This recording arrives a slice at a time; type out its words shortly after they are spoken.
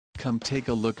Come take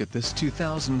a look at this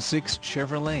 2006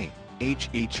 Chevrolet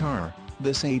HHR.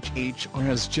 This HHR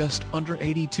has just under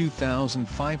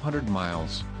 82,500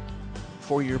 miles.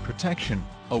 For your protection,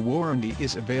 a warranty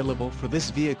is available for this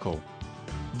vehicle.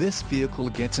 This vehicle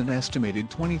gets an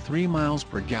estimated 23 miles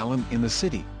per gallon in the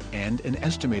city, and an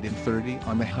estimated 30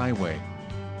 on the highway.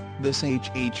 This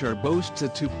HHR boasts a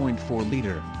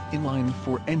 2.4-liter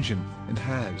inline-4 engine, and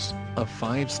has a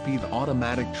 5-speed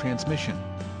automatic transmission.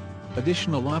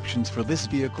 Additional options for this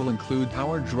vehicle include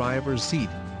power driver's seat,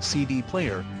 CD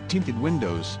player, tinted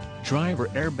windows, driver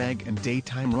airbag and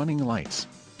daytime running lights.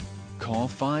 Call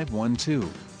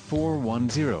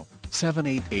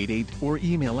 512-410-7888 or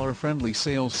email our friendly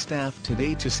sales staff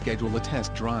today to schedule a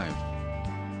test drive.